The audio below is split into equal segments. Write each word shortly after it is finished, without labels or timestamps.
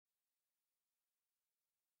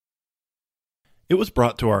It was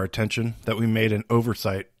brought to our attention that we made an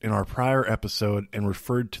oversight in our prior episode and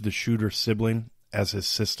referred to the shooter's sibling as his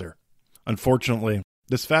sister. Unfortunately,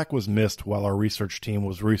 this fact was missed while our research team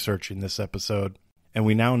was researching this episode, and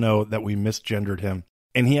we now know that we misgendered him,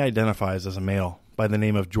 and he identifies as a male by the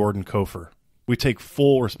name of Jordan Kofer. We take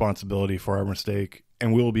full responsibility for our mistake,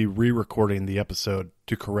 and we will be re-recording the episode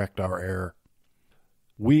to correct our error.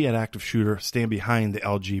 We at Active Shooter stand behind the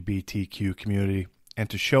LGBTQ community, and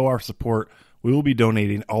to show our support, we will be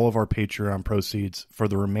donating all of our Patreon proceeds for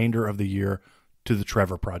the remainder of the year to the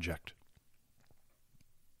Trevor Project.